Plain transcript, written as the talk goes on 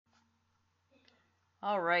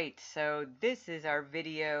Alright, so this is our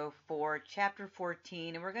video for chapter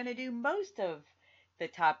 14, and we're going to do most of the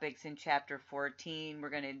topics in chapter 14. We're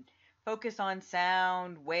going to focus on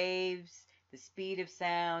sound, waves, the speed of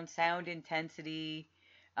sound, sound intensity,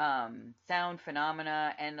 sound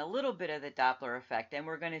phenomena, and a little bit of the Doppler effect. And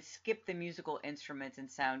we're going to skip the musical instruments and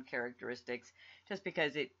sound characteristics just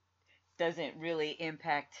because it doesn't really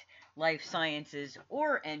impact life sciences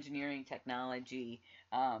or engineering technology.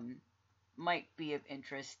 Might be of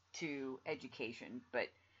interest to education, but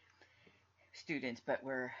students, but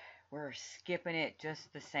we're skipping it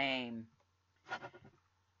just the same.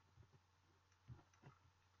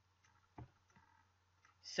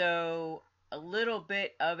 So a little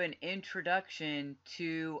bit of an introduction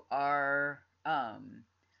to our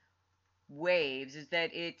waves is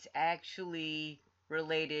that it's actually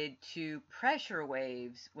related to pressure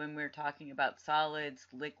waves when we're talking about solids,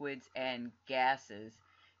 liquids, and gases.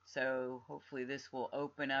 So hopefully this will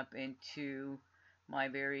open up into my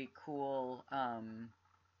very cool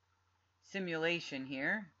simulation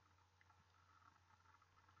here.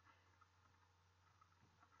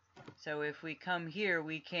 So if we come here,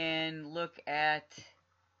 we can look at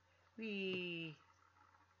a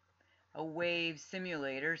wave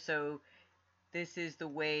simulator. So this is the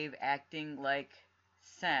wave acting like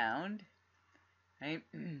sound, right?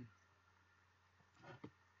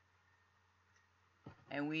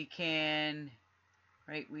 And we can,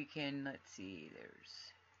 right, let's see,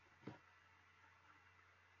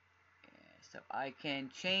 so I can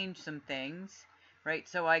change some things, right?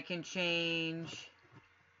 So I can change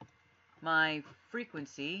my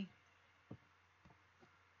frequency.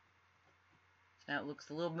 So now it looks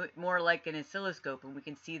a little bit more like an oscilloscope, and we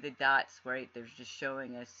can see the dots, right? They're just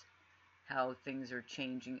showing us how things are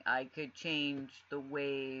changing. I could change the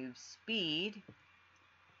wave speed,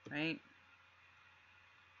 right?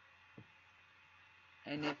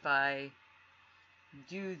 And if I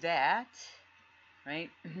do that, right,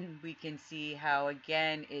 we can see how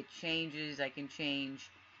again it changes. I can change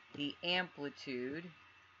the amplitude,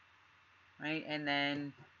 right? And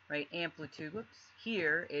then, right, amplitude, whoops,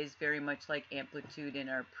 here is very much like amplitude in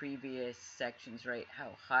our previous sections, right? How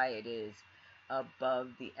high it is above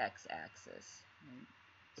the x-axis.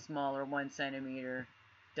 Right? Smaller 1 centimeter,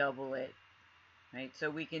 double it, right? So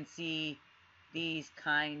we can see these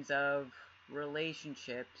kinds of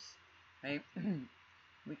relationships, right?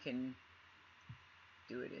 We can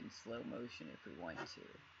do it in slow motion if we want to.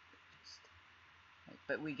 Right?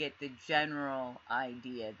 But we get the general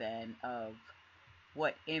idea then of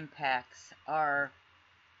what impacts our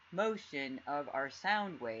motion of our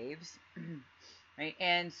sound waves, right?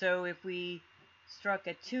 And so if we struck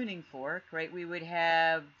a tuning fork, right, we would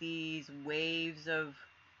have these waves of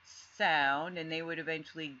sound, and they would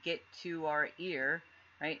eventually get to our ear,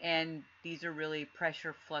 right? And these are really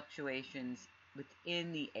pressure fluctuations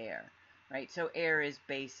within the air, right? So air is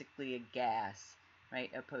basically a gas,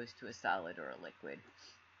 right, opposed to a solid or a liquid.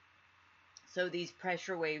 So these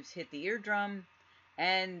pressure waves hit the eardrum,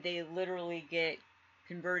 and they literally get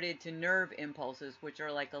converted to nerve impulses, which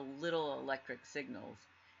are like a little electric signals.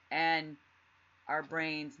 And our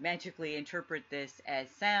brains magically interpret this as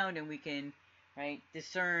sound, and we can, right,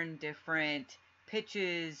 discern different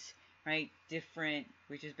pitches, right,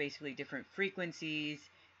 which is basically different frequencies,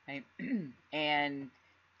 right? And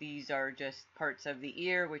these are just parts of the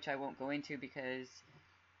ear, which I won't go into because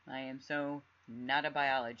I am so not a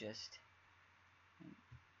biologist.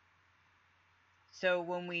 So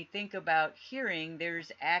when we think about hearing,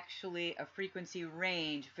 there's actually a frequency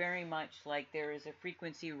range, very much like there is a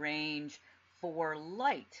frequency range for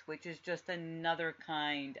light, which is just another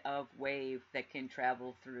kind of wave that can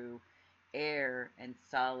travel through air and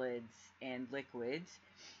solids and liquids.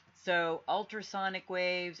 So ultrasonic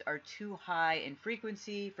waves are too high in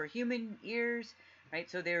frequency for human ears, right?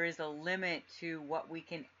 So there is a limit to what we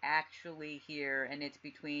can actually hear, and it's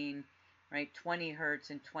between, right, 20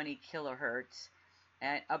 hertz and 20 kilohertz.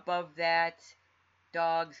 And above that,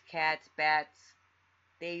 dogs, cats, bats,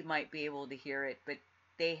 they might be able to hear it, but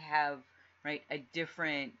they have, right, a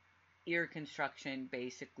different ear construction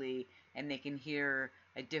basically, and they can hear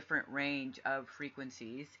a different range of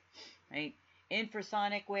frequencies, right?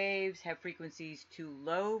 Infrasonic waves have frequencies too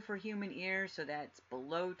low for human ears, so that's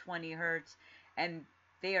below 20 hertz, and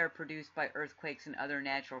they are produced by earthquakes and other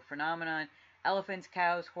natural phenomena. Elephants,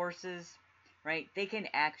 cows, horses, right? They can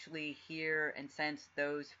actually hear and sense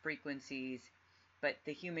those frequencies, but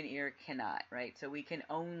the human ear cannot, right? So we can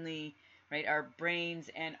only, right, our brains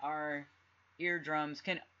and our eardrums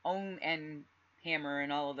can and hammer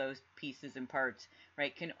and all of those pieces and parts,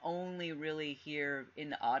 right, can only really hear in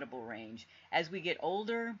the audible range. As we get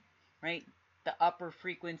older, right, the upper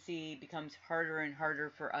frequency becomes harder and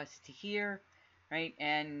harder for us to hear, right?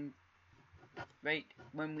 And right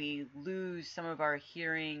when we lose some of our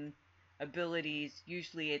hearing abilities,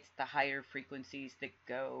 usually it's the higher frequencies that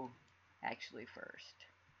go actually first.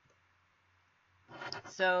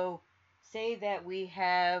 So say that we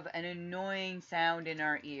have an annoying sound in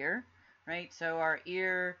our ear, right? So our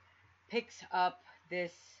ear picks up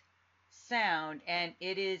this sound, and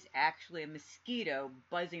it is actually a mosquito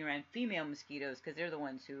buzzing around, female mosquitoes, because they're the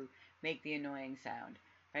ones who make the annoying sound,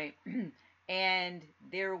 right? And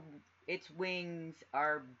its wings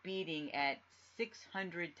are beating at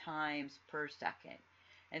 600 times per second.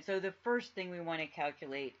 And so the first thing we want to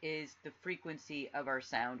calculate is the frequency of our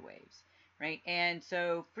sound waves, right? And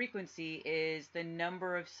so frequency is the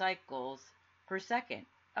number of cycles per second.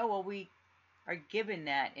 Oh, well, we are given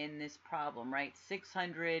that in this problem, right?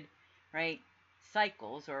 600, right,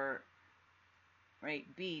 cycles, or right,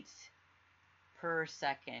 beats per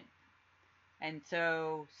second. And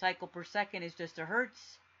so cycle per second is just a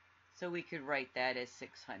hertz, so we could write that as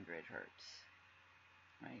 600 hertz,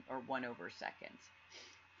 right, or 1/2 seconds.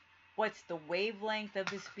 What's the wavelength of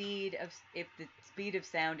the speed of, if the speed of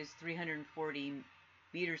sound is 340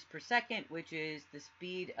 meters per second, which is the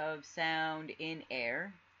speed of sound in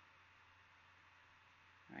air,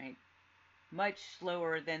 right? Much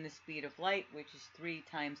slower than the speed of light, which is 3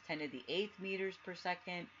 times 10 to the 8th meters per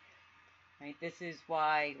second, right? This is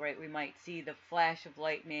why, right, we might see the flash of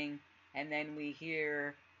lightning, and then we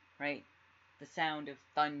hear, right, the sound of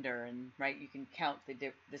thunder, and right, you can count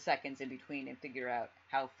the seconds in between and figure out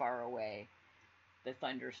how far away the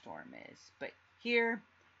thunderstorm is. But here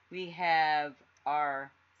we have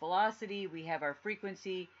our velocity, we have our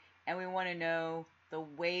frequency, and we want to know the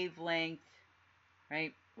wavelength,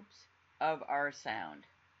 right, of our sound.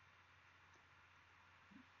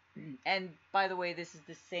 And by the way, this is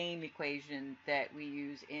the same equation that we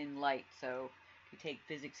use in light. So if you take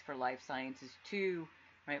physics for life sciences 2,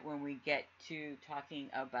 right, when we get to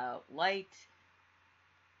talking about light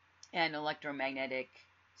and electromagnetic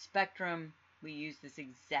spectrum, we use this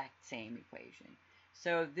exact same equation.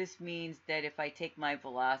 So this means that if I take my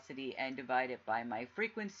velocity and divide it by my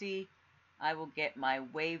frequency, I will get my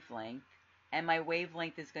wavelength, and my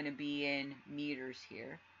wavelength is going to be in meters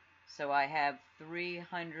here. So I have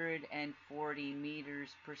 340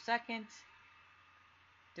 meters per second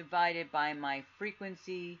divided by my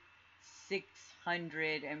frequency,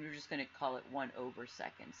 600, and we're just going to call it 1/2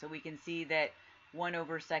 seconds. So we can see that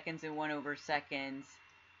 1/2 seconds and 1/2 seconds,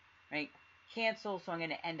 right, cancel, so I'm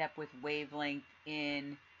going to end up with wavelength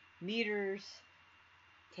in meters.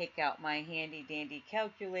 Take out my handy dandy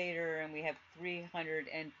calculator, and we have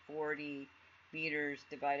 340 meters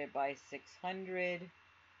divided by 600,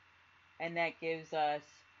 and that gives us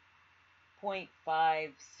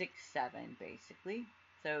 0.567 basically.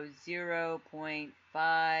 So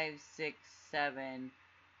 0.567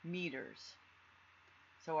 meters.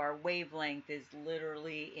 So our wavelength is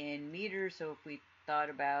literally in meters. So if we thought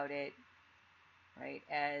about it, right,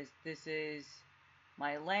 as this is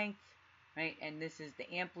my length, right, and this is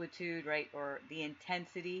the amplitude, right, or the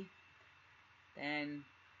intensity, then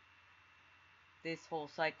this whole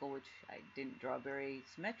cycle, which I didn't draw very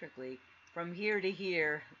symmetrically, from here to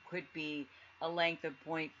here would be a length of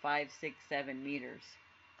 0.567 meters.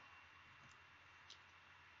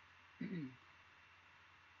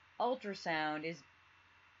 Ultrasound is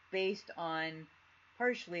based on,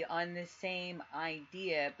 partially on the same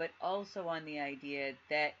idea, but also on the idea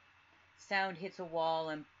that sound hits a wall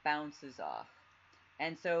and bounces off.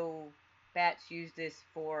 And so bats use this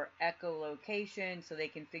for echolocation, so they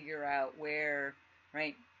can figure out where,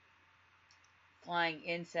 right, flying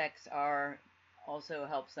insects are. Also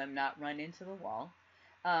helps them not run into the wall.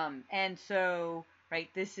 And so,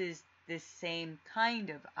 right, this is this same kind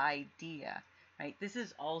of idea, right? This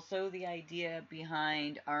is also the idea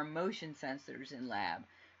behind our motion sensors in lab,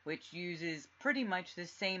 which uses pretty much the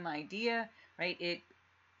same idea, right? It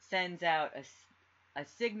sends out a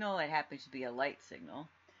signal, it happens to be a light signal,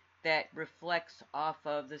 that reflects off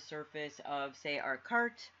of the surface of, say, our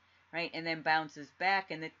cart, right, and then bounces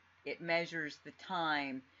back, and it measures the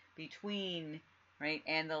time between, right,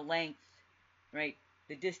 and the length, right,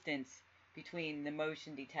 the distance between the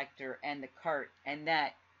motion detector and the cart, and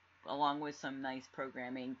that, along with some nice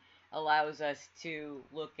programming, allows us to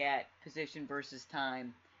look at position versus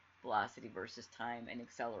time, velocity versus time, and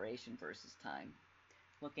acceleration versus time.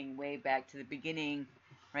 Looking way back to the beginning,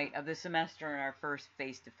 right, of the semester in our first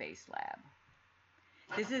face-to-face lab.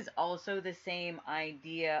 This is also the same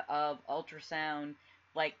idea of ultrasound,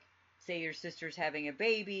 like, say your sister's having a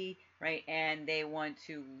baby, right, and they want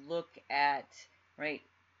to look at, right,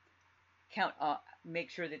 count, make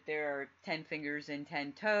sure that there are 10 fingers and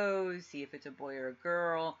 10 toes, see if it's a boy or a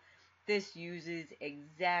girl. This uses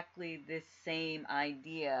exactly this same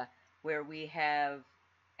idea where we have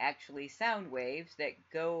actually sound waves that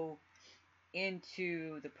go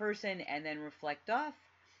into the person and then reflect off,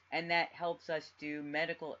 and that helps us do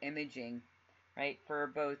medical imaging, right, for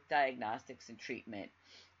both diagnostics and treatment,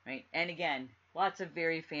 right? And again, lots of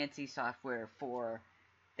very fancy software for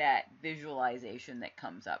that visualization that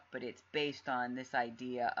comes up, but it's based on this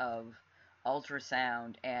idea of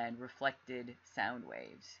ultrasound and reflected sound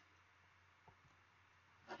waves.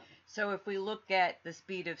 So if we look at the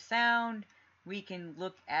speed of sound, we can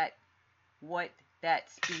look at what that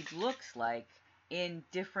speed looks like in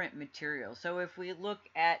different materials. So if we look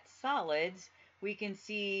at solids, we can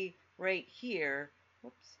see right here,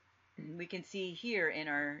 whoops, we can see here in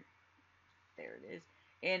our, there it is,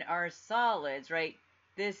 in our solids, right,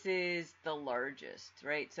 this is the largest,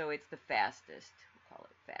 right, so it's the fastest, we'll call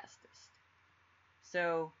it fastest.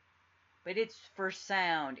 So, but it's for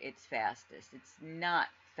sound, it's fastest. It's not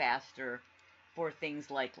faster for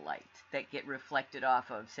things like light that get reflected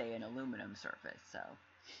off of, say, an aluminum surface. So,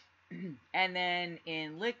 and then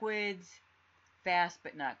in liquids, fast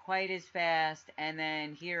but not quite as fast. And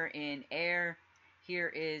then here in air, here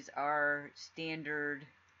is our standard,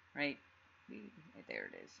 right? There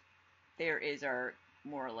it is. There is our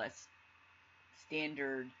more or less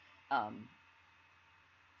standard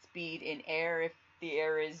speed in air if the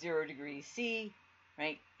air is 0 degrees C,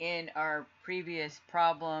 right? In our previous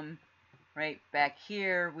problem, right, back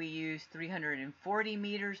here, we use 340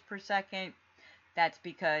 meters per second. That's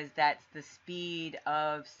because that's the speed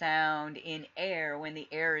of sound in air when the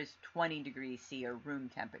air is 20 degrees C, or room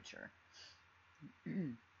temperature.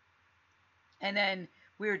 And then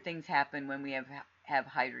weird things happen when we have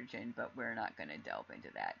hydrogen, but we're not going to delve into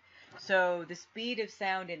that. So the speed of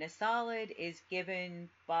sound in a solid is given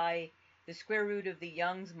by the square root of the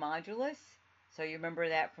Young's modulus. So you remember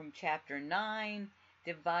that from chapter 9,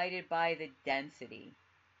 divided by the density,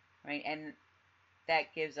 right? And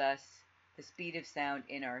that gives us the speed of sound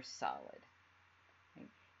in our solid. Right?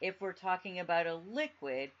 If we're talking about a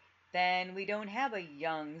liquid, then we don't have a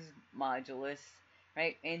Young's modulus,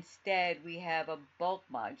 right? Instead, we have a bulk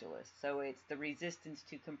modulus. So it's the resistance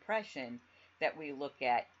to compression that we look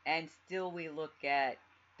at, and still we look at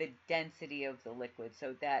the density of the liquid.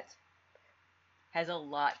 So that has a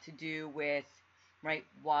lot to do with, right,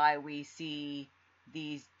 why we see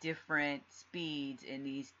these different speeds in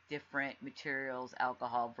these different materials,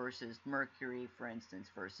 alcohol versus mercury, for instance,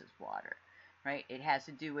 versus water, right? It has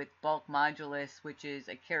to do with bulk modulus, which is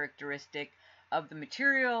a characteristic of the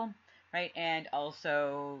material, right, and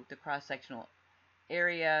also the cross-sectional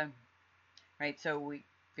area, right? So we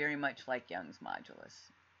very much like Young's modulus,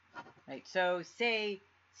 right? So say,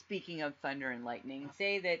 speaking of thunder and lightning,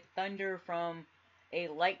 say that thunder from a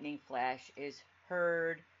lightning flash is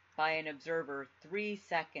heard by an observer 3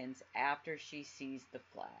 seconds after she sees the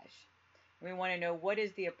flash. We want to know what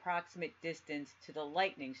is the approximate distance to the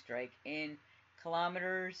lightning strike in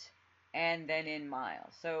kilometers and then in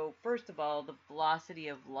miles. So first of all, the velocity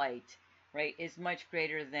of light, right, is much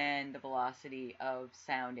greater than the velocity of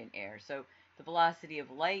sound in air. So the velocity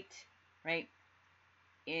of light, right,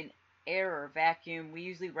 in air or vacuum, we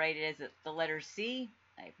usually write it as the letter C.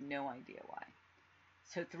 I have no idea why.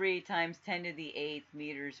 So 3 times 10 to the 8th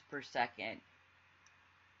meters per second.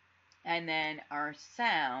 And then our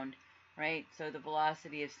sound, right, so the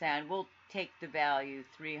velocity of sound, we'll take the value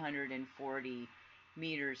 340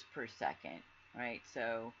 meters per second, right?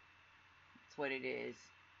 So that's what it is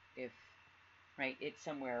if, right, it's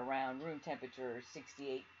somewhere around room temperature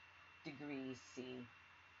 68 degrees C.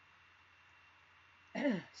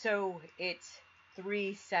 So it's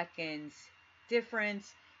 3 seconds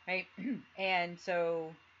difference, right? And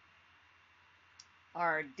so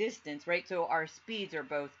our distance, right? So our speeds are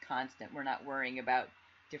both constant. We're not worrying about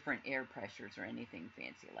different air pressures or anything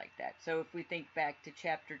fancy like that. So if we think back to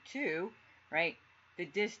chapter 2, right, the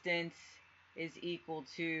distance is equal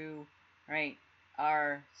to, right,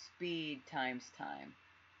 our speed times time,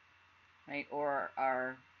 right, or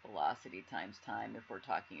our velocity times time if we're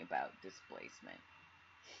talking about displacement.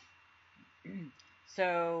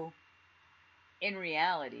 So in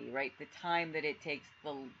reality, right, the time that it takes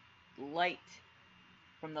the light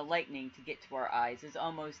from the lightning to get to our eyes is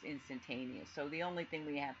almost instantaneous. So the only thing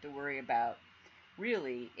we have to worry about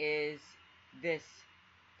really is this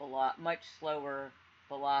much slower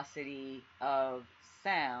velocity of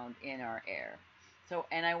sound in our air. So,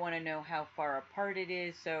 and I want to know how far apart it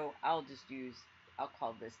is, so I'll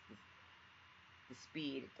call this the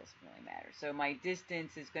speed. It doesn't really matter. So my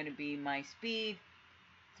distance is going to be my speed,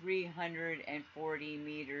 340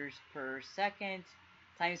 meters per second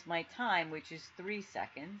times my time, which is 3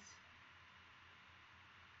 seconds.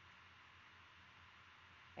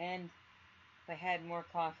 And if I had more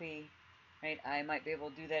coffee, right, I might be able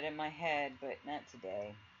to do that in my head, but not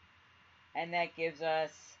today. And that gives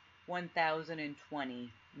us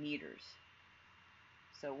 1,020 meters.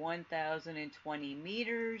 So 1,020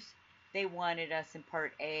 meters. They wanted us in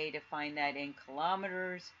part A to find that in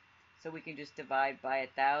kilometers. So we can just divide by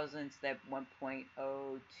 1,000, so that's 1.020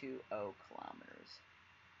 kilometers.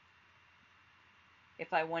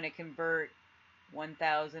 If I want to convert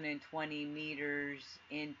 1,020 meters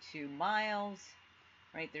into miles,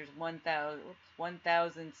 right, there's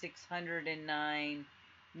 1,609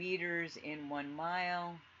 meters in 1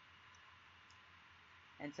 mile.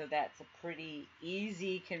 And so that's a pretty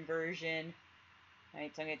easy conversion,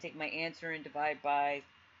 right? So I'm going to take my answer and divide by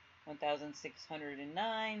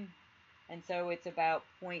 1,609. And so it's about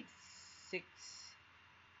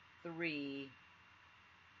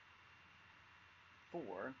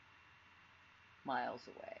 0.634 miles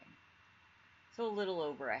away. So a little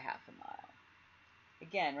over a half a mile.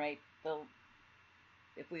 Again, right,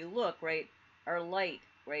 if we look, right, our light,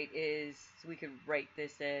 right, is, so we could write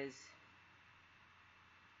this as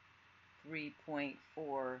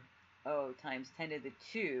 3.40 times 10 to the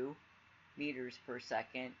 2 meters per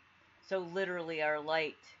second. So literally our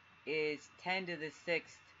light is 10 to the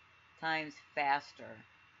 6th times faster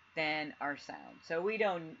than our sound. So we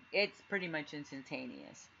don't, it's pretty much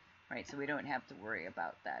instantaneous, right? So we don't have to worry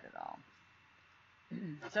about that at all.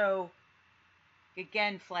 So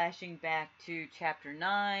again, flashing back to chapter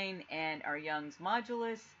 9 and our Young's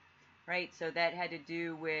modulus, right? So that had to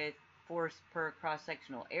do with force per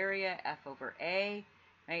cross-sectional area, F over A,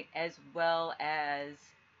 right? As well as,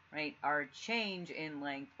 right, our change in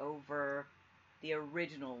length over the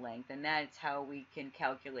original length. And that's how we can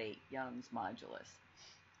calculate Young's modulus.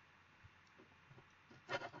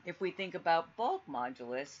 If we think about bulk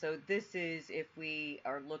modulus, so this is if we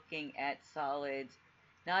are looking at solids,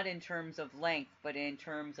 not in terms of length, but in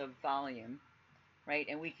terms of volume, right?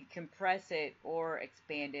 And we can compress it or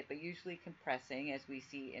expand it, but usually compressing, as we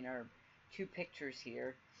see in our two pictures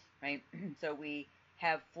here, right? So we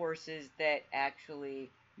have forces that actually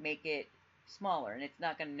make it smaller, and it's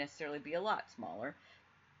not going to necessarily be a lot smaller,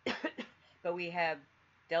 but we have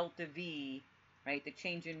delta V, right, the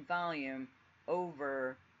change in volume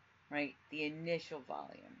over, right, the initial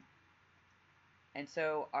volume. And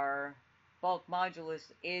so our bulk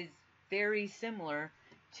modulus is very similar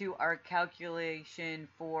to our calculation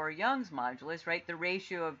for Young's modulus, right? The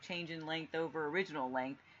ratio of change in length over original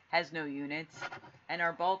length has no units. And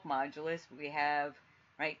our bulk modulus, we have,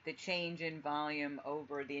 right, the change in volume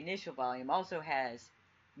over the initial volume also has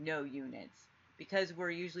no units. Because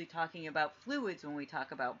we're usually talking about fluids when we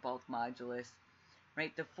talk about bulk modulus,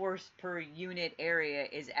 right? The force per unit area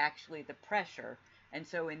is actually the pressure. And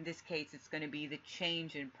so in this case, it's going to be the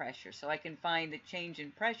change in pressure. So I can find the change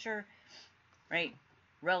in pressure, right,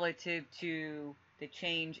 relative to the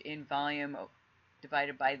change in volume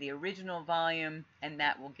divided by the original volume, and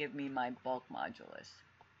that will give me my bulk modulus.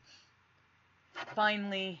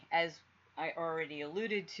 Finally, as I already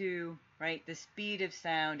alluded to, right, the speed of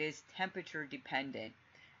sound is temperature dependent.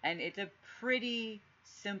 And it's a pretty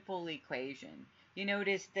simple equation. You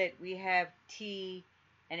notice that we have T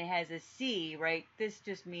and it has a C, right? This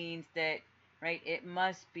just means that, right, it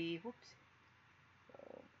must be,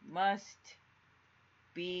 must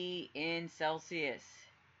be in Celsius.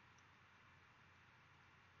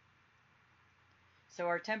 So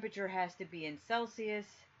our temperature has to be in Celsius,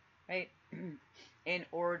 right, in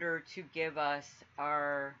order to give us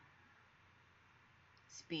our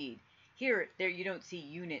speed. Here, there you don't see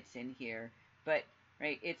units in here, but,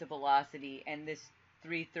 right, it's a velocity, and this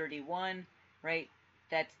 331, right,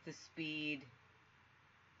 that's the speed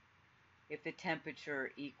if the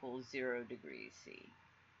temperature equals 0 degrees C.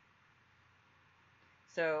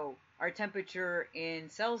 So our temperature in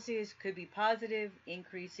Celsius could be positive,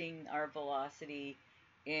 increasing our velocity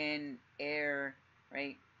in air,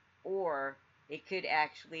 right? Or it could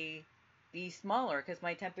actually be smaller because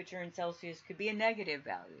my temperature in Celsius could be a negative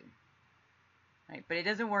value, right? But it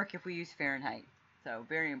doesn't work if we use Fahrenheit. So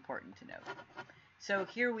very important to note. So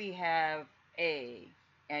here we have an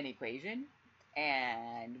equation,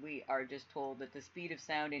 and we are just told that the speed of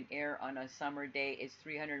sound in air on a summer day is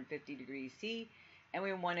 350 degrees C, and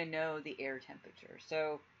we want to know the air temperature.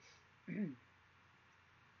 So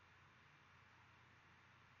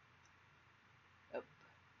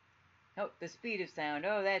the speed of sound,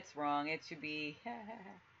 that's wrong. It should be,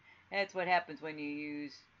 that's what happens when you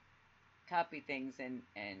use copy things and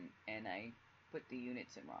I put the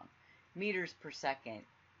units in wrong. Meters per second.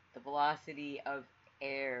 The velocity of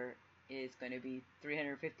air is going to be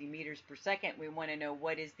 350 meters per second. We want to know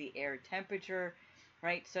what is the air temperature,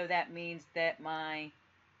 right? So that means that my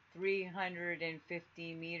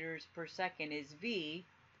 350 meters per second is V,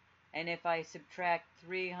 and if I subtract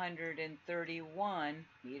 331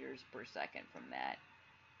 meters per second from that,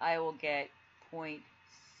 I will get 0.6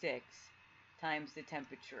 times the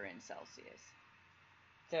temperature in Celsius.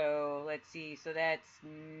 So let's see, so that's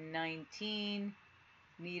 19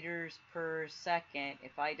 meters per second.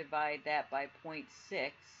 If I divide that by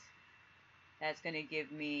 0.6, that's going to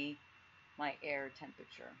give me my air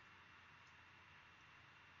temperature.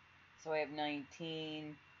 So I have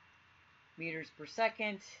 19 meters per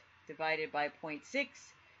second divided by 0.6.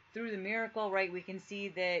 Through the miracle, right, we can see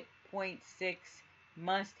that 0.6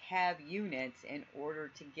 must have units in order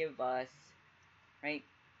to give us, right,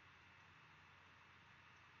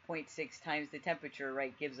 0.6 times the temperature,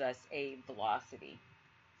 right, gives us a velocity.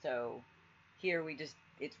 So here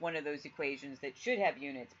it's one of those equations that should have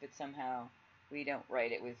units, but somehow we don't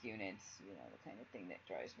write it with units, you know, the kind of thing that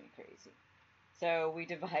drives me crazy. So we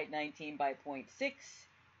divide 19 by 0.6,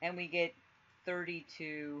 and we get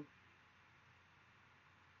 32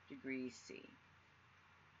 degrees C.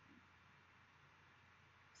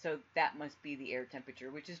 So that must be the air temperature,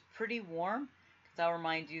 which is pretty warm, because I'll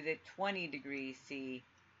remind you that 20 degrees C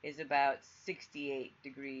is about 68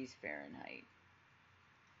 degrees Fahrenheit.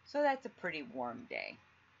 So that's a pretty warm day.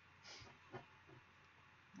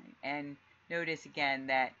 And notice again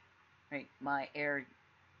that, right, my air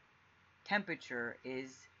temperature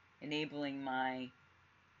is enabling my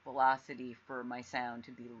velocity for my sound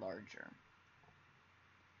to be larger.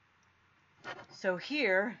 So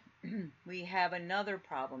here we have another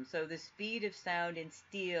problem. So the speed of sound in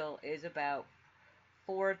steel is about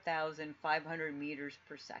 4,500 meters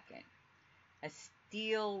per second. A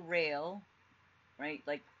steel rail, right,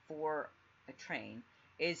 like for a train,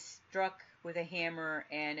 is struck with a hammer,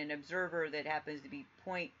 and an observer that happens to be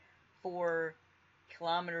 0.4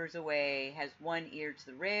 kilometers away has one ear to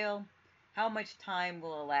the rail. How much time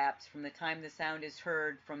will elapse from the time the sound is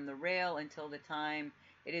heard from the rail until the time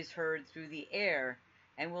it is heard through the air?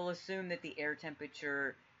 And we'll assume that the air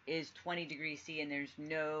temperature is 20 degrees C and there's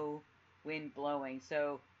no wind blowing.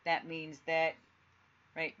 So that means that,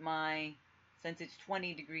 right, since it's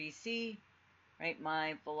 20 degrees C, right,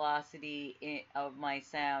 my velocity of my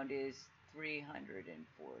sound is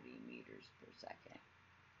 340 meters per second.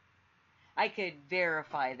 I could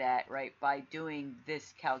verify that, right, by doing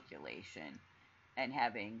this calculation and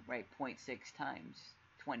having, right, 0.6 times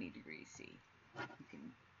 20 degrees C. You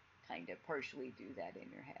can kind of partially do that in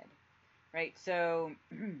your head, right? So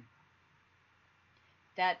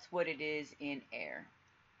that's what it is in air.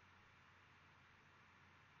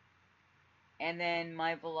 And then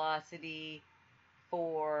my velocity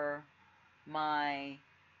for my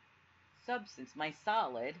substance, my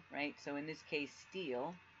solid, right, so in this case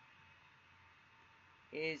steel,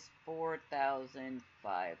 is 4,500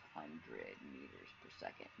 meters per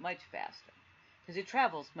second, much faster, because it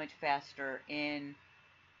travels much faster in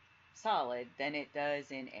solid than it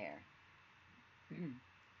does in air.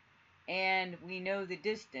 And we know the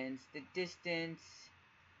distance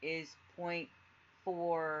is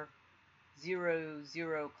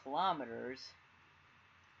 0.400 kilometers,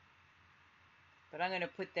 but I'm going to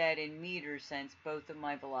put that in meters since both of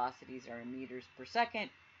my velocities are in meters per second,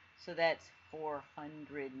 so that's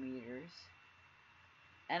 400 meters.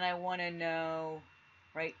 And I want to know,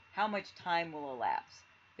 right, how much time will elapse.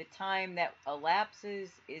 The time that elapses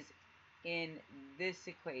is in this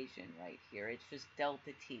equation right here. It's just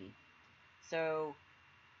delta t. So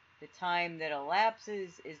the time that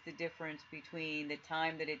elapses is the difference between the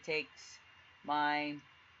time that it takes my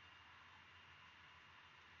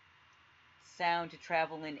sound to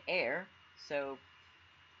travel in air,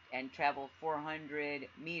 and travel 400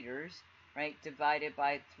 meters, right, divided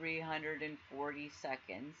by 340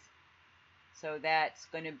 seconds. So that's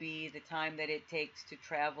going to be the time that it takes to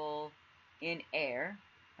travel in air,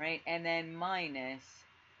 right, and then minus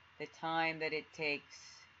the time that it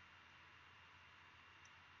takes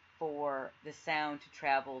for the sound to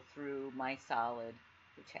travel through my solid,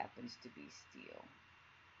 which happens to be steel.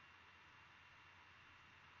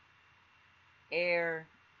 Air,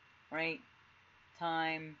 right,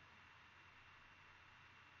 time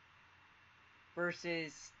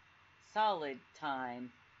versus solid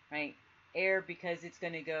time, right? Air, because it's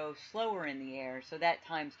going to go slower in the air, so that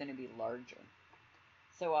time's going to be larger.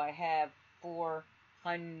 So I have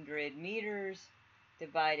 400 meters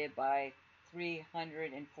divided by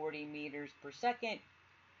 340 meters per second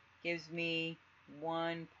gives me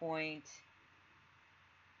 1.6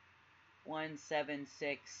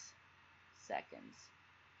 seconds.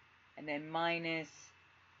 And then minus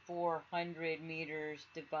 400 meters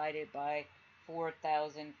divided by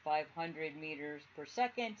 4,500 meters per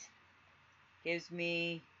second gives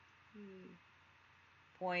me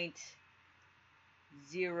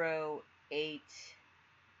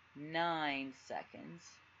 0.089 seconds.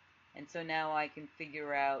 And so now I can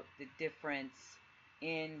figure out the difference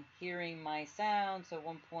in hearing my sound. So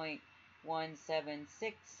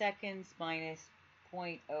 1.176 seconds minus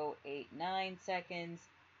 0.089 seconds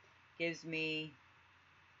gives me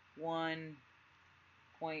 1.087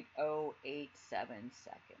 seconds.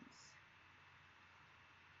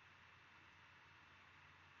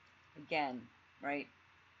 Again, right,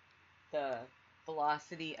 the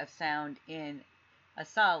velocity of sound in a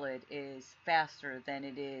solid is faster than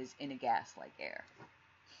it is in a gas like air.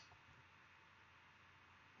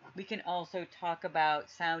 We can also talk about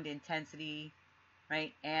sound intensity,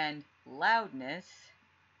 right, and loudness.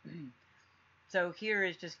 So here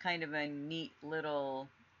is just kind of a neat little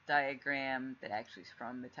diagram that actually is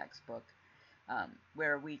from the textbook,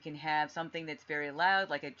 where we can have something that's very loud,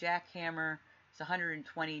 like a jackhammer. It's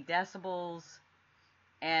 120 decibels,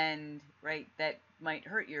 and right, that might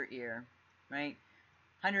hurt your ear, right?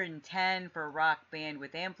 110 for a rock band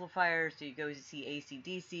with amplifiers, so you go to see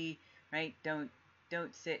AC/DC, right? Don't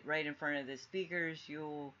sit right in front of the speakers.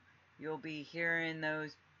 You'll be hearing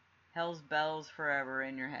those hell's bells forever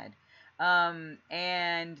in your head.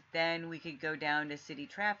 And then we could go down to city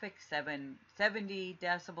traffic, 70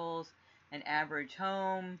 decibels, an average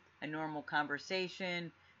home, a normal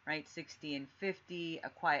conversation, right, 60 and 50, a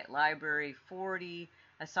quiet library, 40,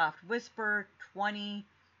 a soft whisper, 20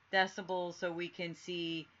 decibels, so we can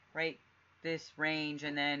see, right, this range,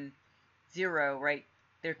 and then 0, right,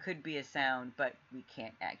 there could be a sound, but we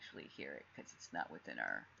can't actually hear it because it's not within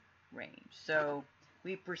our range. So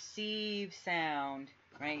we perceive sound,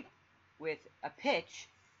 right, with a pitch,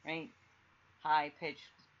 right, high pitch,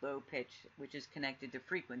 low pitch, which is connected to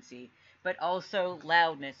frequency, but also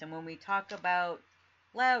loudness. And when we talk about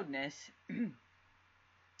loudness,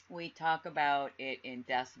 we talk about it in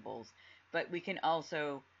decibels, but we can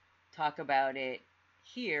also talk about it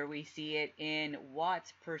here. We see it in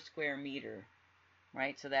watts per square meter,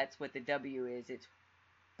 right? So that's what the W is. It's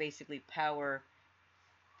basically power,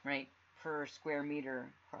 right, per square meter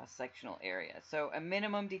cross-sectional area. So a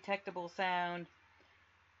minimum detectable sound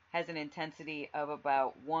has an intensity of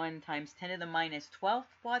about 1 times 10 to the minus 12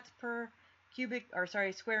 watts per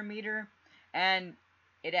square meter, and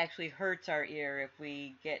it actually hurts our ear if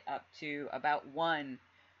we get up to about 1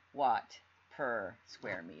 watt per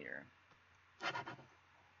square meter.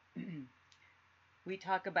 We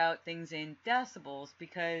talk about things in decibels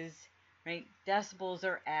because, right, decibels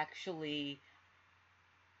are actually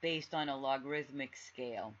based on a logarithmic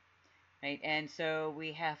scale, right? And so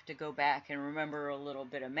we have to go back and remember a little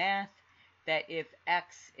bit of math, that if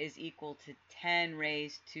x is equal to 10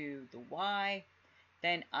 raised to the y,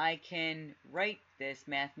 then I can write this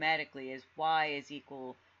mathematically as y is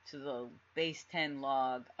equal to the base 10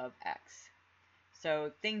 log of x.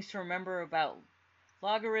 So things to remember about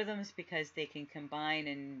logarithms, because they can combine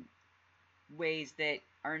in ways that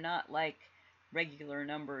are not like regular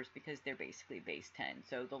numbers because they're basically base 10.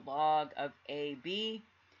 So the log of AB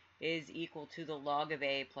is equal to the log of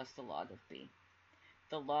A plus the log of B.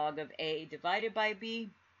 The log of A divided by B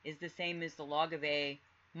is the same as the log of A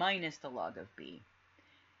minus the log of B.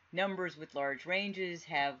 Numbers with large ranges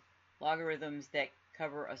have logarithms that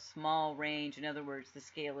cover a small range. In other words, the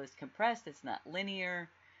scale is compressed, it's not linear,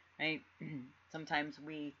 right? Sometimes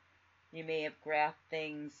you may have graphed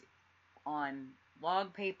things on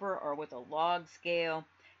log paper or with a log scale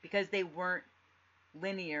because they weren't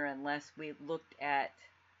linear unless we looked at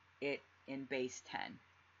it in base 10,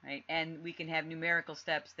 right? And we can have numerical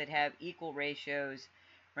steps that have equal ratios,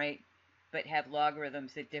 right, but have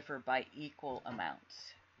logarithms that differ by equal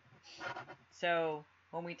amounts. So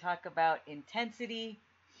when we talk about intensity,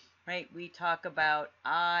 right, we talk about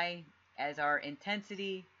I as our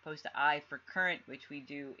intensity opposed to I for current, which we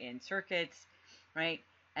do in circuits, right?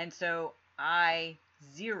 And so I0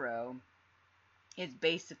 is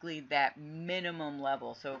basically that minimum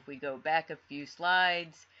level. So if we go back a few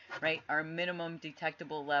slides, right, our minimum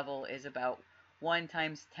detectable level is about 1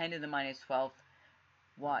 times 10 to the minus 12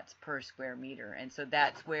 watts per square meter. And so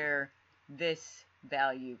that's where this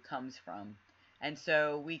value comes from. And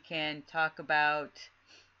so we can talk about,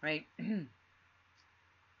 right,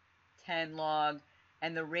 10 log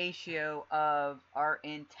and the ratio of our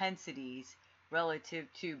intensities relative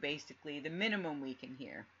to basically the minimum we can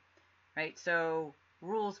hear, right? So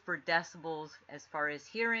rules for decibels as far as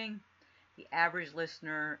hearing: the average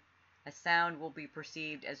listener A sound will be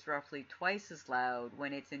perceived as roughly twice as loud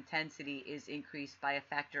when its intensity is increased by a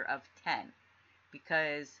factor of 10,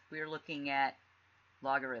 because we're looking at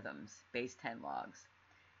logarithms, base 10 logs.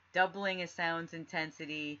 Doubling a sound's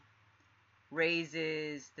intensity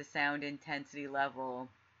raises the sound intensity level,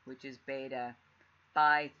 which is beta,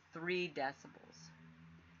 by 3 decibels.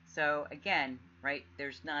 So again, right,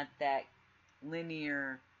 there's not that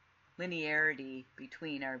linearity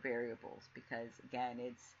between our variables, because again,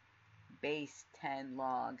 it's base 10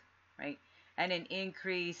 log, right? And an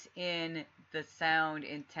increase in the sound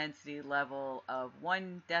intensity level of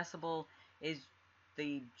 1 decibel is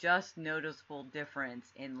the just noticeable difference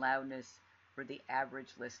in loudness for the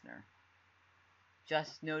average listener.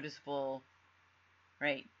 Just noticeable,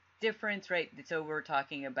 right? Difference, right? So we're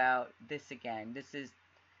talking about this again. This is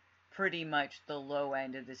pretty much the low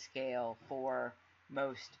end of the scale for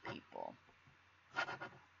most people.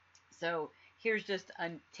 So here's just a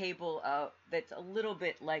table that's a little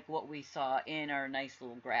bit like what we saw in our nice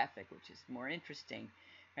little graphic, which is more interesting,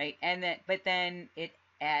 right? And then, but then it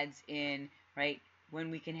adds in, right,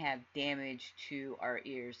 when we can have damage to our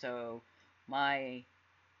ears. So my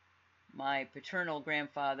paternal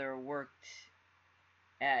grandfather worked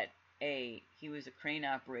at he was a crane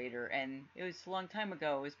operator, and it was a long time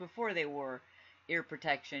ago. It was before they wore ear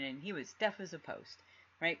protection, and he was deaf as a post,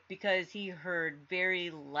 right? Because he heard very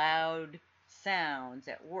loud sounds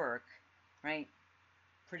at work, right?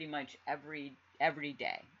 Pretty much every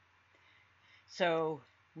day. So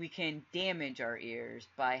we can damage our ears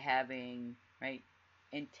by having, right,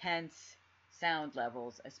 intense sound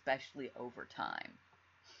levels, especially over time.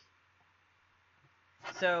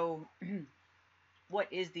 So what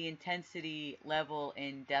is the intensity level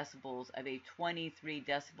in decibels of a 23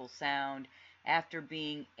 decibel sound after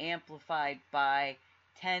being amplified by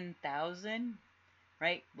 10,000?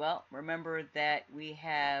 Right? Well, remember that we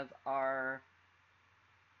have our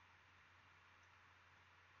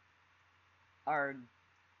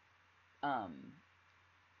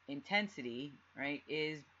intensity, right,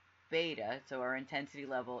 is beta, so our intensity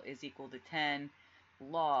level is equal to 10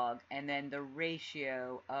 log, and then the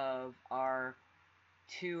ratio of our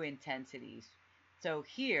two intensities. So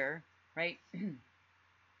here, right,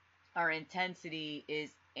 our intensity is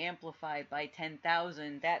amplified by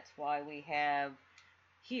 10,000. That's why we have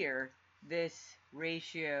here this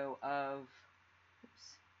ratio of,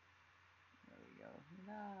 oops, there we go,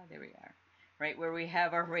 there we are, right, where we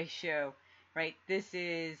have our ratio, right, this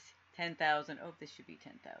is 10,000, oh, this should be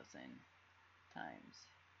 10,000 times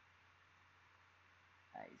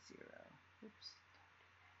I0, oops,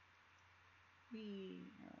 no,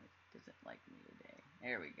 it doesn't like me today,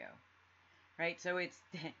 there we go, right, so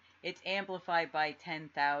it's amplified by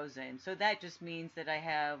 10,000, so that just means that I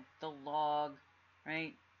have the log,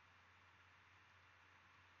 right,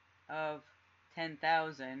 of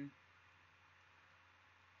 10,000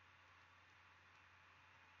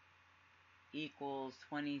 equals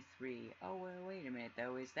 23. Oh, well, wait a minute,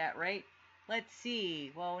 though. Is that right? Let's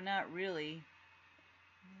see. Well, not really.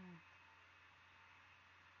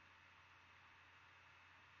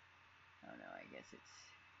 Oh, no, I guess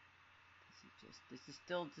this is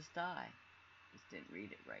still just I. Just didn't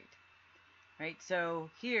read it right. Right, so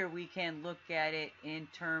here we can look at it in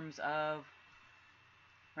terms of,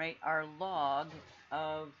 right, our log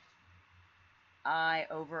of I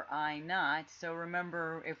over I naught. So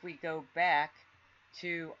remember, if we go back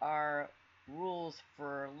to our rules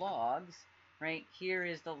for logs, right, here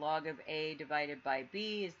is the log of A divided by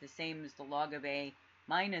B is the same as the log of A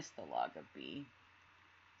minus the log of B.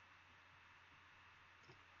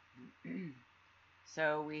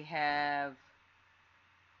 So we have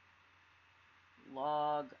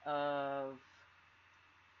log of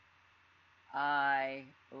I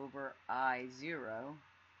over I0,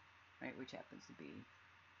 right, which happens to be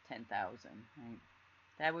 10,000, right?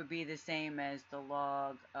 That would be the same as the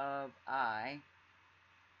log of I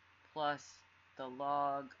plus the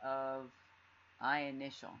log of I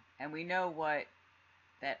initial. And we know what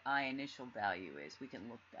that I initial value is. We can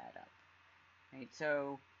look that up. Right?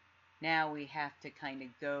 So now we have to kind of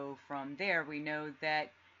go from there. We know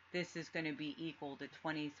that this is going to be equal to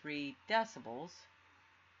 23 decibels.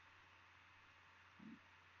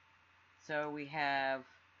 So we have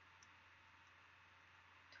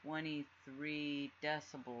 23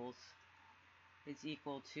 decibels is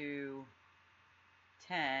equal to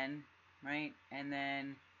 10, right? And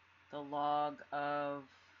then the log of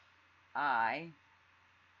I,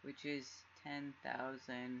 which is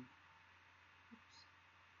 10,000,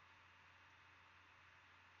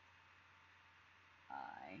 I,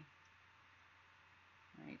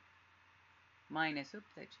 right? Minus, oops,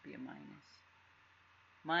 that should be a minus.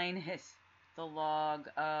 minus the log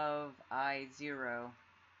of I0.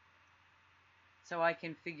 So I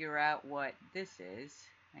can figure out what this is,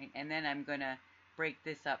 right? And then I'm going to break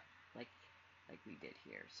this up like we did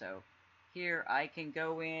here. So here I can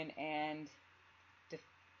go in and it's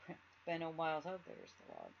been a while. Oh, there's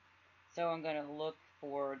the log. So I'm going to look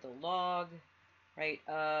for the log, right,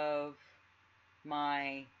 of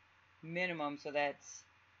my minimum. So that's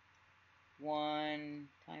 1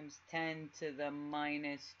 times 10 to the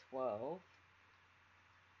minus 12.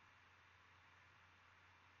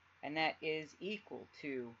 And that is equal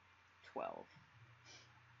to 12.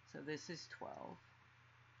 So this is 12.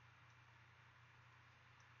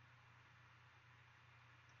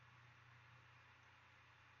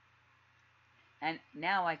 And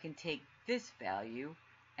now I can take this value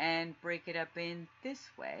and break it up in this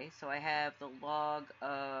way. So I have the log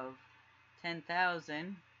of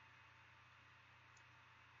 10,000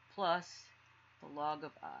 plus the log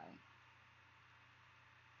of I.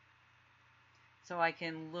 So I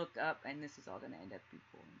can look up, and this is all going to end up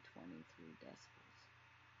equaling 23 decibels.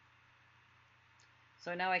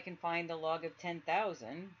 So now I can find the log of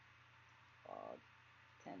 10,000. Log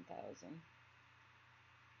 10,000.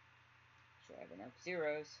 Sure I have enough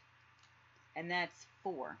zeros. And that's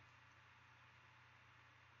 4.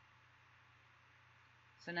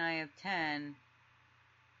 So now I have 10,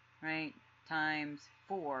 right, times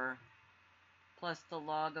 4 plus the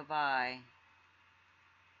log of I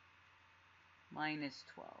minus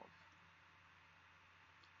 12.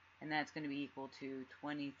 And that's going to be equal to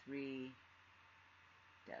 23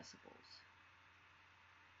 decibels.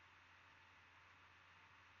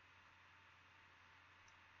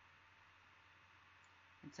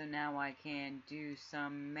 And so now I can do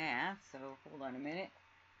some math. So hold on a minute.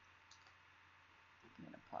 I'm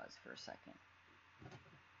going to pause for a second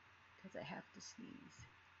because I have to sneeze.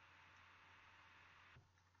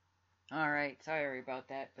 Alright, sorry about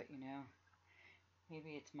that, but you know,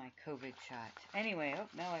 maybe it's my COVID shot. Anyway,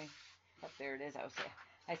 there it is.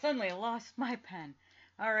 I suddenly lost my pen.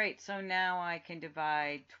 Alright, so now I can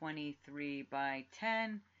divide 23 by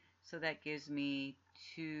 10. So that gives me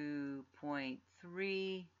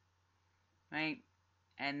 2.3, right?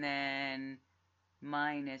 And then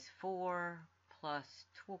minus 4 plus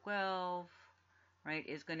 12, right,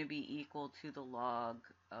 is going to be equal to the log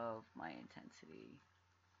of my intensity.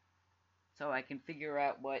 So I can figure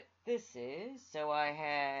out what this is. So I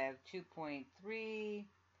have 2.3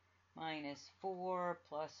 minus 4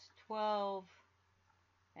 plus 12,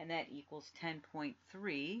 and that equals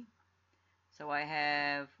 10.3. So I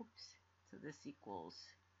have, so this equals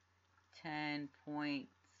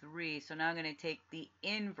 10.3. So now I'm going to take the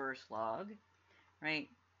inverse log, right?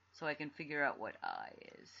 So I can figure out what I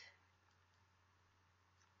is.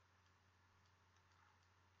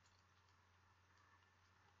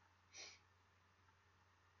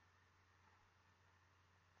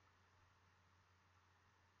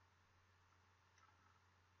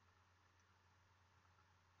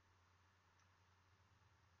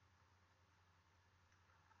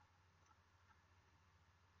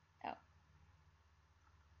 Oh.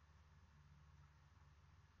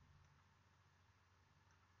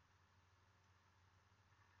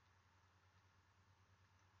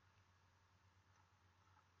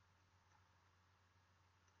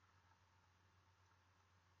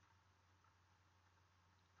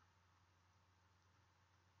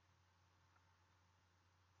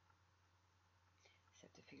 Just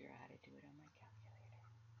have to figure out how to do it on my calculator.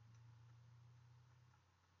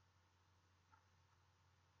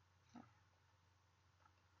 Oh.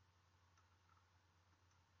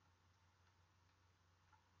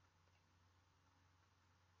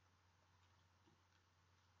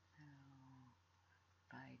 Now,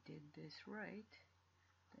 if I did this right,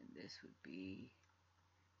 then this would be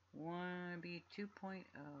 2.0,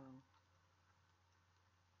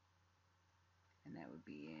 and that would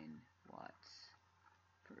be in watts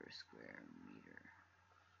per square meter.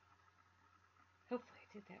 Hopefully I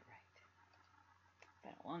did that right. It's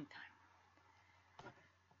been a long time.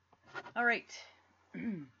 All right.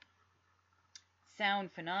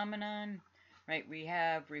 Sound phenomenon, right? We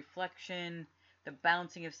have reflection, the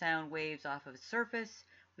bouncing of sound waves off of a surface.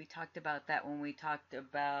 We talked about that when we talked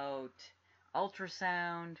about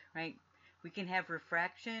ultrasound, right? We can have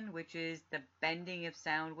refraction, which is the bending of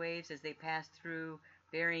sound waves as they pass through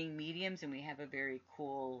varying mediums, and we have a very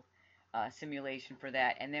cool simulation for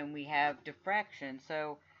that. And then we have diffraction.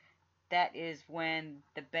 So that is when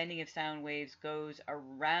the bending of sound waves goes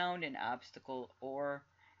around an obstacle or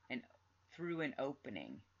through an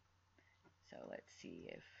opening. So let's see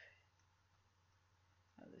if,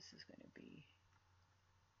 oh, this is going to be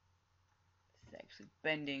It's actually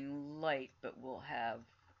bending light, but we'll have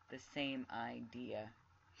the same idea.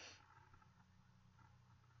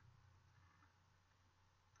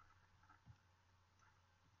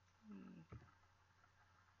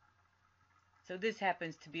 So this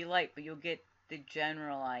happens to be light, but you'll get the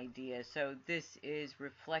general idea. So this is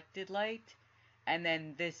reflected light, and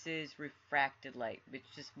then this is refracted light, which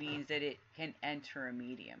just means that it can enter a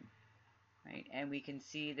medium, right? And we can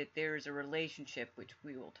see that there's a relationship, which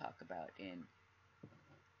we will talk about in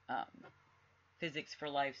Physics for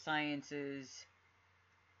Life Sciences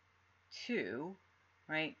 2,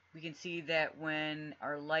 right? We can see that when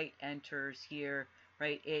our light enters here,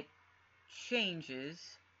 right, it changes,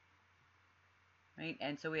 right?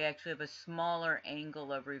 And so we actually have a smaller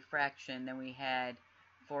angle of refraction than we had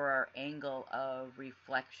for our angle of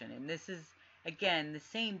reflection. And this is, again, the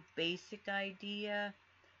same basic idea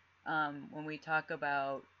when we talk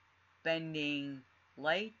about bending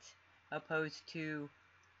light opposed to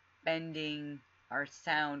bending our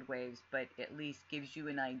sound waves, but at least gives you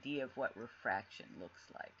an idea of what refraction looks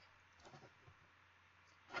like.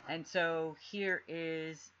 And so here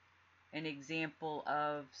is an example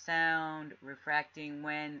of sound refracting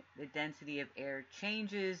when the density of air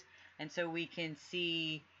changes. And so we can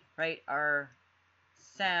see, right, our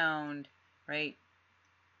sound, right,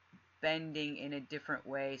 bending in a different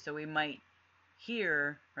way. So we might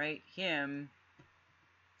hear, right, him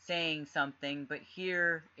saying something, but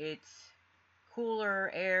here it's cooler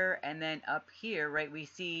air, and then up here, right, we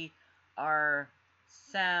see our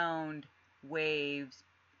sound waves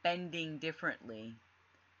bending differently,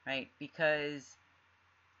 right, because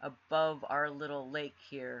above our little lake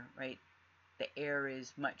here, right, the air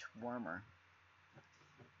is much warmer.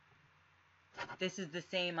 This is the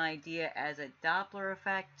same idea as a Doppler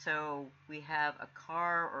effect. So we have a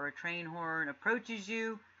car or a train horn approaches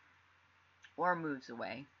you or moves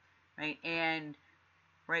away, right, and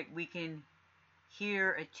right, we can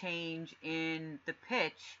hear a change in the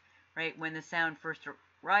pitch, right, when the sound first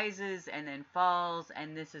rises and then falls,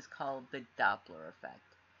 and this is called the Doppler effect.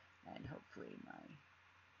 And hopefully my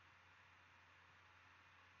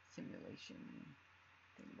simulation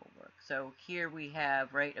thing will work. So here we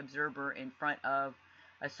have, right, observer in front of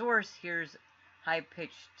a source. Here's a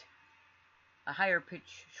higher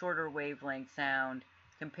pitch, shorter wavelength sound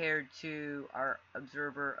compared to our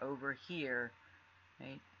observer over here,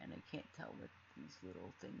 right? And I can't tell what these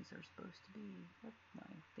little things are supposed to be. Oh,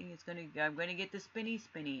 my thing is I'm gonna get the spinny.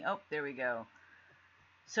 Oh, there we go.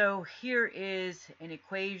 So here is an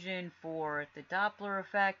equation for the Doppler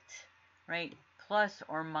effect, right? Plus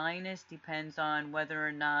or minus depends on whether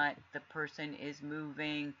or not the person is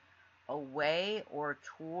moving away or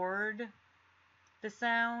toward the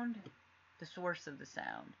sound, the source of the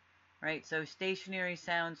sound, right? So stationary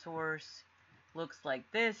sound source looks like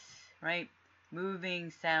this, right?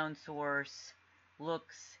 Moving sound source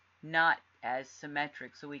looks not as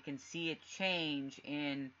symmetric, so we can see it change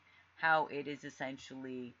in how it is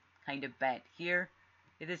essentially kind of bent. Here,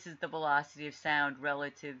 this is the velocity of sound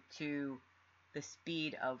relative to the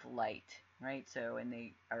speed of light, right? So, and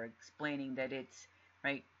they are explaining that it's,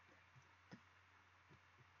 right,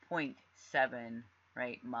 0.7,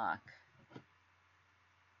 right, Mach.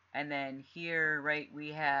 And then here, right,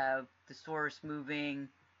 we have the source moving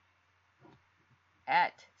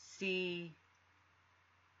at C.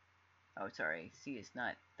 Oh, sorry, C is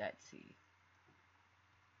not that C.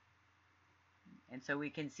 And so we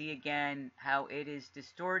can see again how it is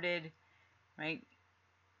distorted, right?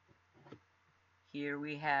 Here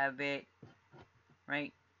we have it,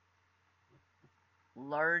 right,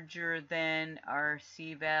 larger than our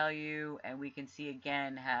C value, and we can see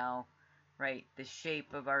again how, right, the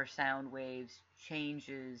shape of our sound waves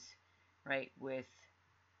changes, right, with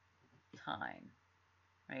time,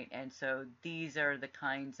 right? And so these are the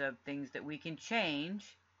kinds of things that we can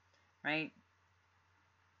change, right,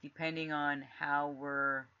 depending on how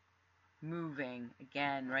we're moving.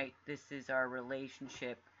 Again, right, this is our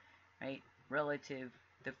relationship, right, relative,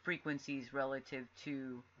 the frequencies relative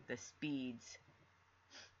to the speeds.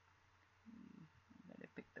 I gotta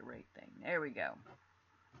pick the right thing. There we go.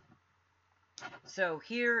 So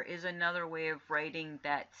here is another way of writing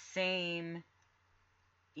that same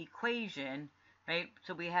equation, right?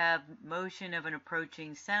 So we have motion of an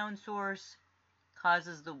approaching sound source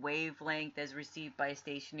causes the wavelength as received by a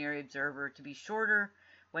stationary observer to be shorter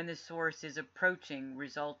when the source is approaching,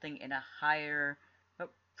 resulting in a higher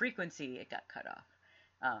frequency. It got cut off.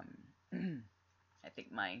 I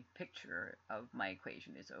think my picture of my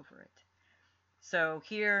equation is over it. So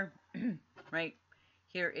here, right,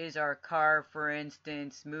 here is our car, for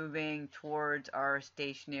instance, moving towards our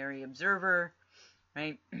stationary observer,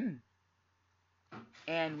 right?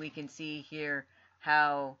 And we can see here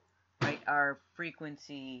how, right, our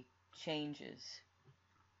frequency changes.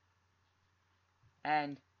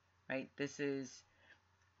 And, right, this is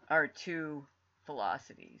our two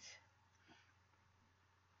velocities.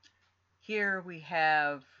 Here we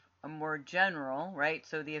have a more general, right?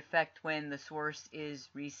 So the effect when the source is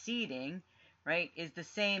receding, right, is the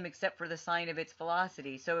same except for the sign of its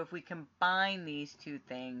velocity. So if we combine these two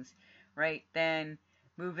things, right, then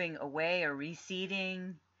moving away or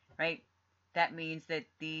receding, right, that means that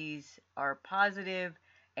these are positive,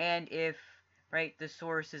 and if, right, the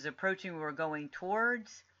source is approaching, we're going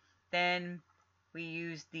towards, then we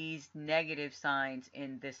use these negative signs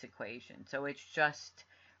in this equation. So it's just,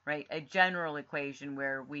 right, a general equation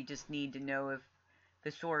where we just need to know if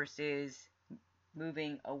the source is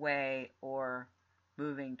moving away or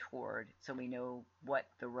moving toward, so we know what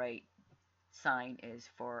the right sign is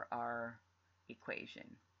for our equation.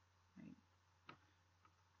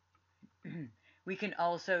 Right? We can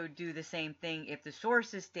also do the same thing if the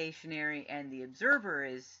source is stationary and the observer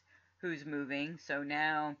is who's moving. So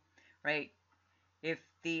now, right, if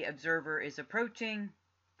the observer is approaching,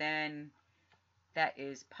 then that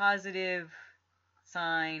is positive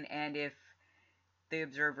sign, and if the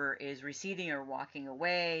observer is receding or walking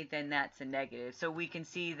away, then that's a negative. So we can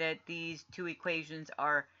see that these two equations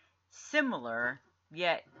are similar,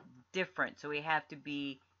 yet different. So we have to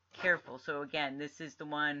be careful. So again, this is the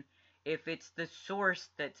one, if it's the source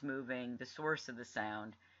that's moving, the source of the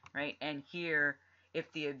sound, right? And here,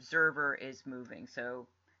 if the observer is moving. So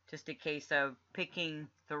just a case of picking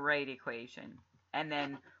the right equation and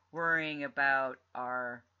then worrying about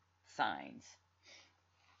our signs.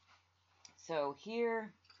 So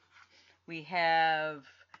here we have,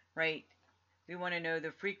 right, we want to know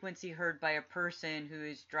the frequency heard by a person who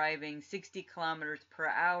is driving 60 kilometers per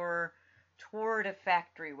hour toward a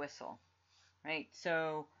factory whistle, right?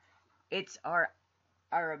 So it's our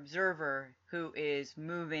observer who is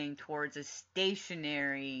moving towards a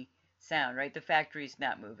stationary sound, right? The factory's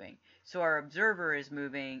not moving. So our observer is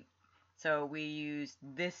moving, so we use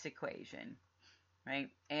this equation, right?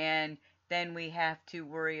 And then we have to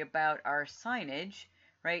worry about our signage,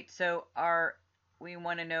 right? So we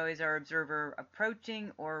want to know, is our observer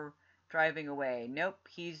approaching or driving away? Nope,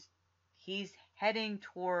 he's heading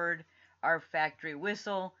toward our factory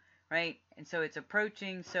whistle, right? And so it's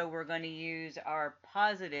approaching, so we're going to use our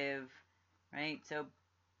positive, right? So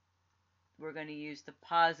we're going to use the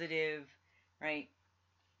positive, right,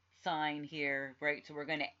 sign here, right? So we're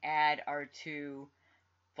going to add our two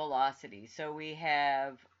velocity. So we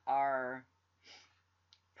have our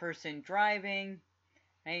person driving,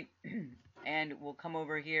 right? And we'll come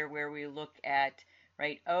over here where we look at,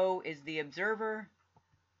 right, O is the observer,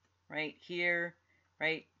 right here,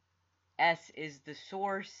 right? S is the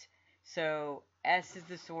source. So S is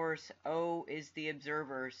the source, O is the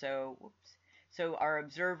observer. So, whoops. So our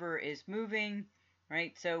observer is moving,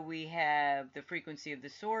 right? So we have the frequency of the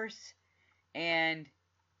source, and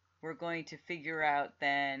we're going to figure out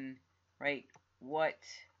then, right, what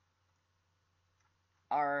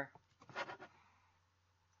our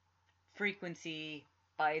frequency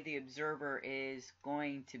by the observer is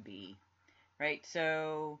going to be, right?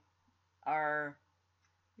 So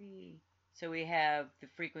we have the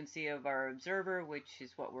frequency of our observer, which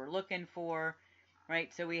is what we're looking for,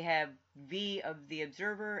 right? So we have V of the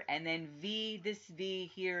observer, and then V, this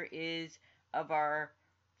V here is of our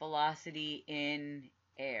velocity in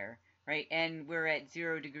air, right? And we're at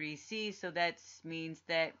 0 degrees C, so that means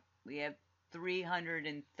that we have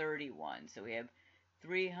 331. So we have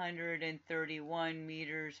 331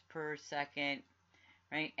 meters per second,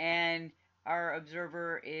 right? And our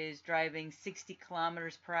observer is driving 60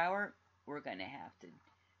 kilometers per hour. We're going to have to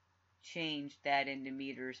change that into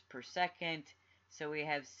meters per second. So we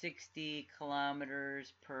have 60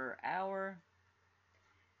 kilometers per hour.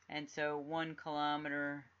 And so 1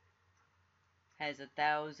 kilometer has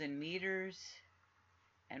 1,000 meters,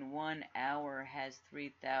 and 1 hour has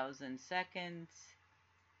 3,000 seconds.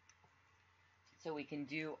 So we can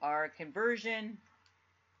do our conversion.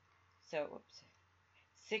 So,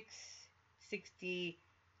 60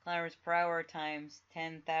 kilometers per hour times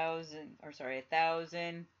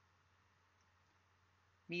 1,000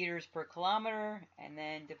 meters per kilometer, and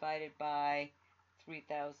then divided by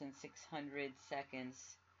 3,600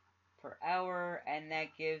 seconds per hour, and that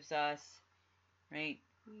gives us, right,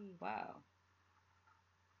 wow.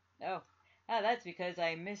 Oh, that's because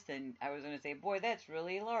I missed it. I was going to say, boy, that's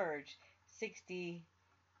really large. 60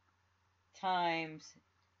 times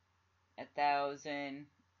 1,000.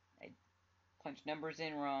 I punched numbers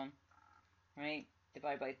in wrong, right?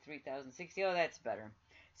 Divided by 3,060. Oh, that's better.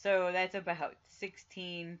 So that's about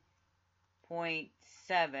 16.7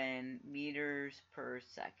 meters per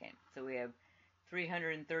second. So we have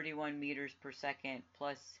 331 meters per second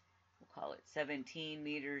plus, we'll call it 17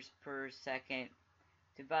 meters per second,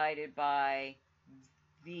 divided by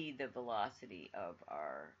v, the velocity of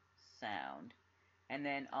our sound, and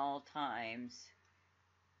then all times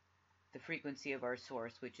the frequency of our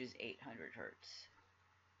source, which is 800 hertz.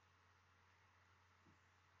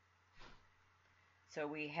 So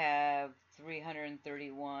we have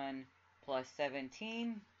 331 plus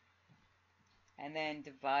 17, and then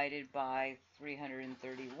divided by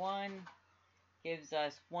 331 gives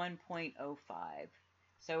us 1.05.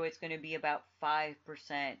 So it's going to be about 5%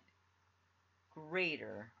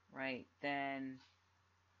 greater, right, than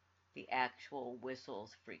the actual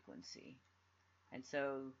whistle's frequency. And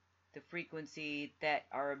so the frequency that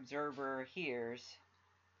our observer hears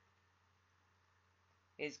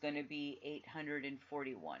is going to be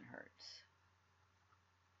 841 hertz.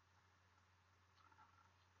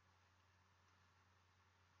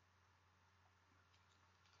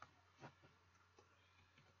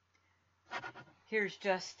 Here's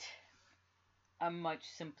just a much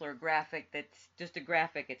simpler graphic that's just a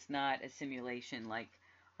graphic. It's not a simulation like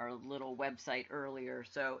our little website earlier.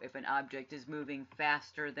 So if an object is moving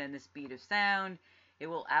faster than the speed of sound, it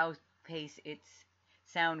will outpace its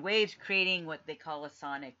sound waves, creating what they call a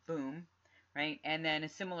sonic boom, right? And then a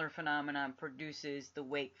similar phenomenon produces the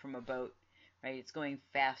wake from a boat, right? It's going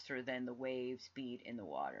faster than the wave speed in the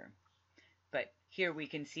water. But here we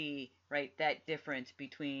can see, right, that difference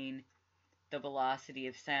between the velocity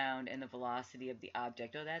of sound and the velocity of the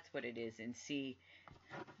object. Oh, that's what it is in C.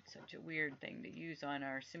 Such a weird thing to use on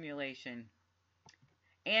our simulation.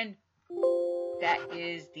 And that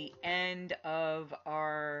is the end of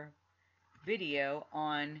our video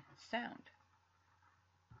on sound.